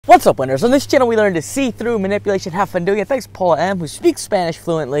What's up, winners? On this channel we learn to see through manipulation, have fun doing it. Thanks Paula M, who speaks Spanish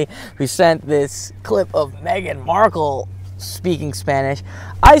fluently, who sent this clip of Meghan Markle speaking Spanish.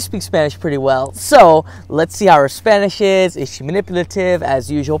 I speak Spanish pretty well, so let's see how her Spanish is. Is she manipulative?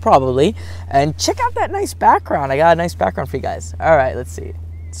 As usual, probably. And check out that nice background. I got a nice background for you guys. Alright, let's see.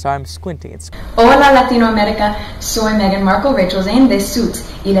 Sorry, I'm squinting. Hola Latinoamérica, soy Meghan Markle, Rachel Zane de Suits,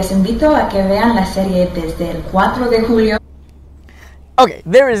 y les invito a que vean la serie desde el 4 de julio. Okay,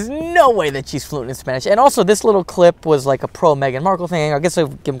 there is no way that she's fluent in Spanish. And also, this little clip was like a pro Meghan Markle thing. I guess I'll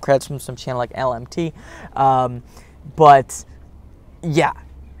give him credits from some channel like LMT. But, yeah,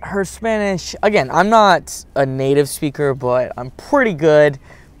 her Spanish, again, I'm not a native speaker, but I'm pretty good.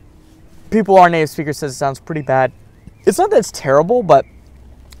 People who are native speakers says it sounds pretty bad. It's not that it's terrible, but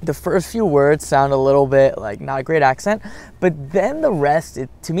the first few words sound a little bit like not a great accent, but then the rest,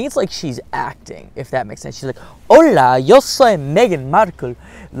 to me, it's like she's acting, if that makes sense. She's like, hola, yo soy Meghan Markle,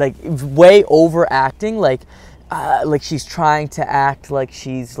 like way overacting, like she's trying to act like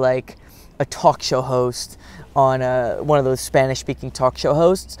she's like a talk show host on one of those Spanish-speaking talk show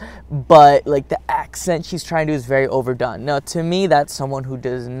hosts, but like the accent she's trying to do is very overdone. Now, to me, that's someone who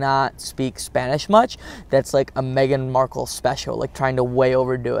does not speak Spanish much. That's like a Meghan Markle special, like trying to way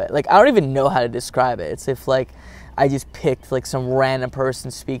overdo it. Like, I don't even know how to describe it. It's if like I just picked like some random person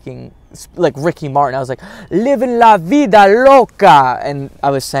speaking, like Ricky Martin. I was like, living la vida loca, and I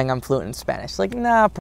was saying I'm fluent in Spanish. Like, nah.